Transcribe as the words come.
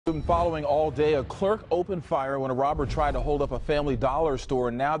Been following all day, a clerk opened fire when a robber tried to hold up a Family Dollar store,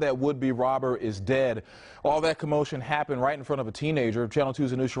 and now that would-be robber is dead. All that commotion happened right in front of a teenager. Channel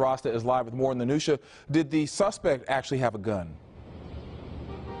 2's Anusha Rasta is live with more. Anusha, did the suspect actually have a gun?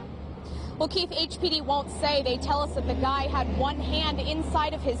 Well, Keith, HPD won't say. They tell us that the guy had one hand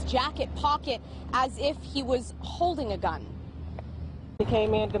inside of his jacket pocket as if he was holding a gun. He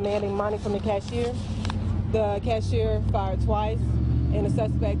came in demanding money from the cashier. The cashier fired twice, and the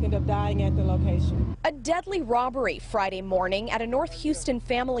suspect ended up dying at the location. A deadly robbery Friday morning at a North Houston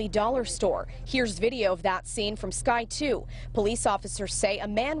Family Dollar store. Here's video of that scene from Sky 2. Police officers say a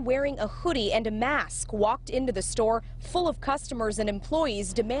man wearing a hoodie and a mask walked into the store full of customers and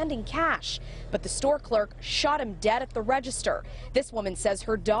employees demanding cash. But the store clerk shot him dead at the register. This woman says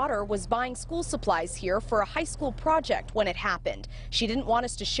her daughter was buying school supplies here for a high school project when it happened. She didn't want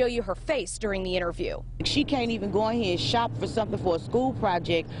us to show you her face during the interview. She can't even go in here and shop for something for a school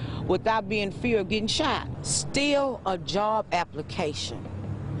project without being in fear of getting shot. Steal a job application,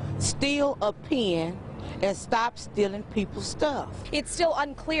 steal a pen, and stop stealing people's stuff. It's still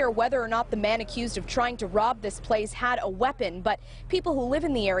unclear whether or not the man accused of trying to rob this place had a weapon, but people who live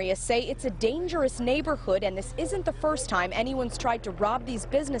in the area say it's a dangerous neighborhood, and this isn't the first time anyone's tried to rob these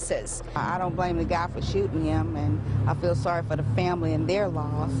businesses. I don't blame the guy for shooting him, and I feel sorry for the family and their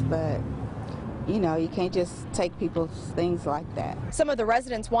loss, but you know, you can't just take people's things like that. Some of the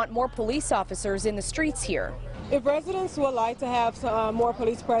residents want more police officers in the streets here. If residents would like to have some, more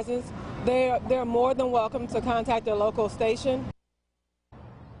police presence, they're more than welcome to contact their local station.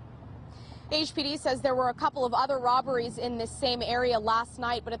 HPD says there were a couple of other robberies in this same area last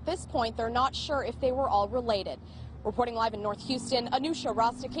night, but at this point they're not sure if they were all related. Reporting live in North Houston, Anusha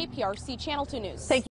Rasta, KPRC Channel 2 News. Thank you.